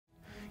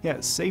Yeah,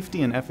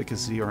 safety and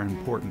efficacy are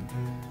important.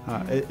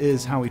 It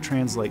is how we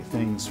translate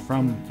things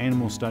from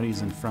animal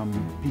studies and from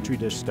Petri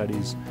dish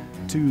studies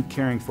to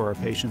caring for our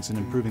patients and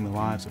improving the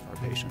lives of our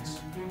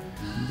patients.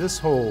 This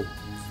whole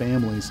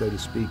family, so to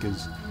speak,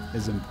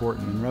 is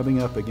important, and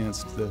rubbing up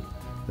against the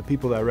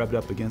people that I rubbed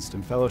up against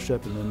in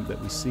fellowship and then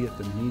that we see at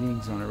the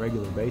meetings on a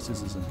regular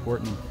basis is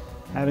important.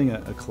 Having a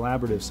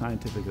collaborative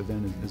scientific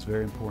event is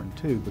very important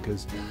too,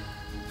 because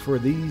for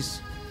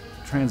these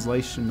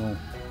translational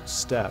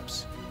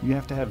steps, you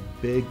have to have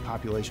big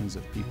populations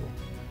of people.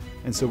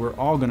 And so we're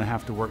all going to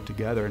have to work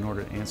together in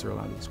order to answer a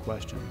lot of these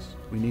questions.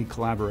 We need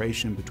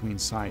collaboration between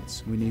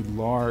sites. We need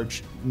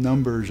large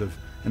numbers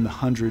in the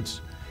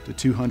hundreds to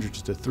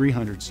 200s to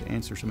 300s to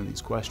answer some of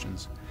these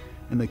questions.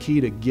 And the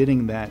key to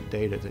getting that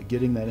data, to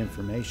getting that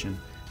information,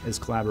 is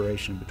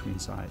collaboration between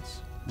sites.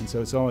 And so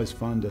it's always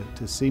fun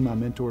to see my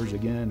mentors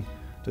again,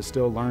 to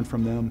still learn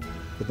from them,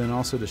 but then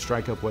also to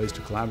strike up ways to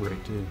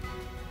collaborate too.